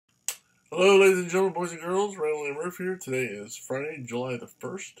Hello, ladies and gentlemen, boys and girls. Randall M here. Today is Friday, July the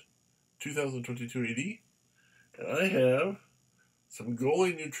 1st, 2022 AD. And I have some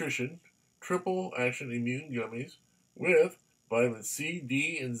Goalie Nutrition Triple Action Immune Gummies with vitamin C,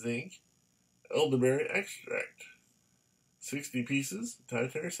 D, and zinc, elderberry extract. 60 pieces,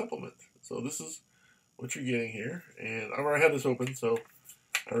 dietary supplement. So this is what you're getting here. And I've already had this open, so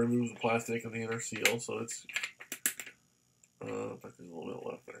I removed the plastic and the inner seal. So it's, in fact, there's a little bit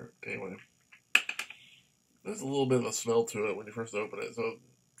left there. Anyway. There's a little bit of a smell to it when you first open it, so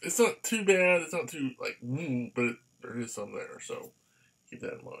it's not too bad. It's not too, but there is some there, so keep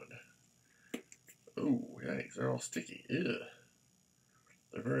that in mind. Oh, yikes, they're all sticky. Ew.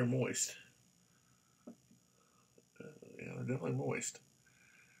 They're very moist. Yeah, they're definitely moist.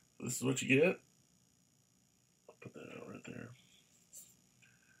 So this is what you get. I'll put that out right there.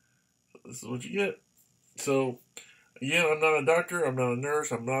 So this is what you get. So, again, I'm not a doctor, I'm not a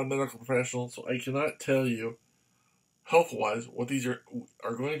nurse, I'm not a medical professional, so I cannot tell you, health-wise, what these are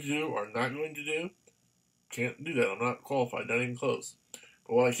going to do or not going to do. Can't do that. I'm not qualified, not even close.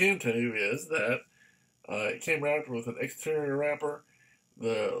 But what I can tell you is that it came wrapped with an exterior wrapper.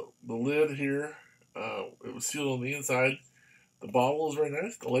 The lid here, it was sealed on the inside. The bottle is very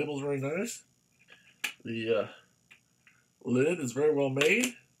nice. The label is very nice. The lid is very well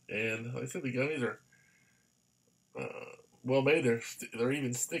made. And like I said, the gummies are well made. They're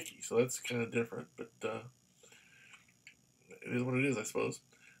even sticky, so that's kind of different. But it is what it is, I suppose.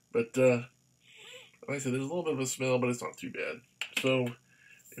 But like I said, there's a little bit of a smell, but it's not too bad. So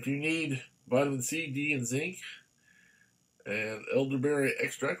if you need vitamin C, D, and zinc, and elderberry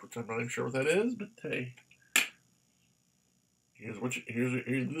extract, which I'm not even sure what that is, but hey, here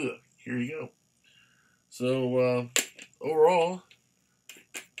you go. So overall,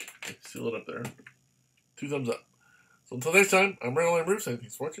 seal it up there. 2 thumbs up. So until next time, I'm Randall M saying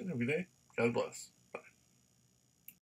thanks for watching. Have a good day. God bless.